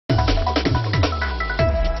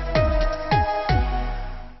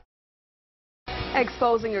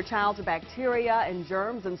Exposing your child to bacteria and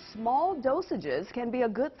germs in small dosages can be a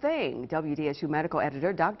good thing. WDSU medical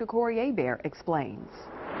editor Dr. Corey Hebert explains.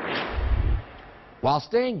 While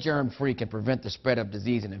staying germ-free can prevent the spread of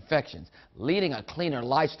disease and infections, leading a cleaner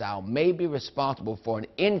lifestyle may be responsible for an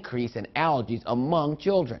increase in allergies among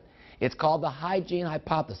children. It's called the hygiene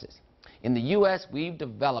hypothesis. In the U.S., we've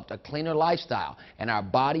developed a cleaner lifestyle, and our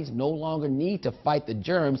bodies no longer need to fight the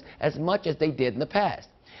germs as much as they did in the past.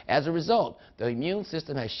 As a result, the immune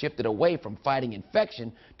system has shifted away from fighting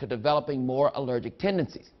infection to developing more allergic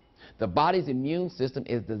tendencies. The body's immune system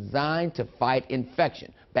is designed to fight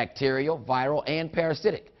infection, bacterial, viral, and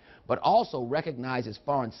parasitic, but also recognizes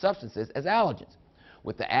foreign substances as allergens.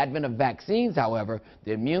 With the advent of vaccines, however,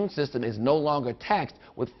 the immune system is no longer taxed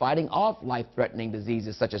with fighting off life-threatening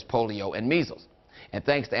diseases such as polio and measles. And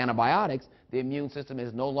thanks to antibiotics, the immune system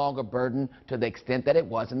is no longer burdened to the extent that it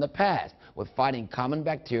was in the past with fighting common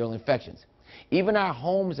bacterial infections. Even our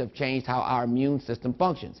homes have changed how our immune system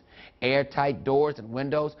functions. Airtight doors and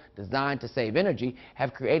windows designed to save energy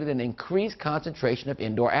have created an increased concentration of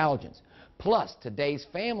indoor allergens. Plus, today's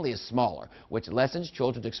family is smaller, which lessens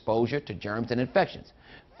children's exposure to germs and infections.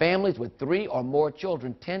 Families with 3 or more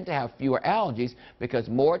children tend to have fewer allergies because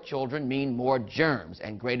more children mean more germs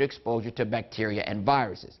and greater exposure to bacteria and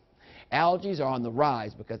viruses. Allergies are on the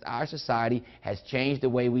rise because our society has changed the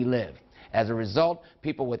way we live. As a result,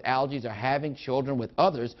 people with allergies are having children with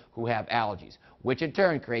others who have allergies, which in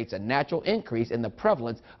turn creates a natural increase in the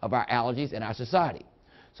prevalence of our allergies in our society.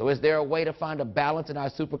 So is there a way to find a balance in our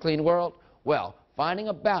super clean world? Well, finding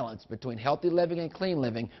a balance between healthy living and clean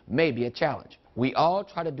living may be a challenge. We all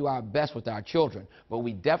try to do our best with our children, but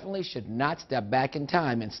we definitely should not step back in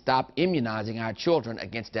time and stop immunizing our children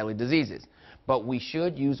against deadly diseases. But we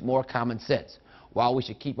should use more common sense. While we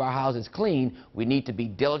should keep our houses clean, we need to be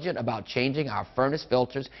diligent about changing our furnace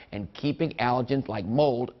filters and keeping allergens like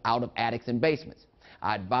mold out of attics and basements.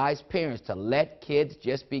 I advise parents to let kids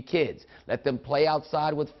just be kids. Let them play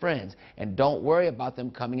outside with friends, and don't worry about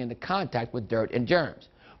them coming into contact with dirt and germs.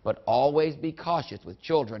 But always be cautious with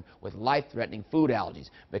children with life-threatening food allergies,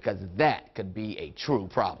 because that could be a true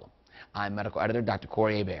problem. I'm medical editor Dr.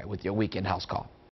 Corey Hebert with your Weekend House Call.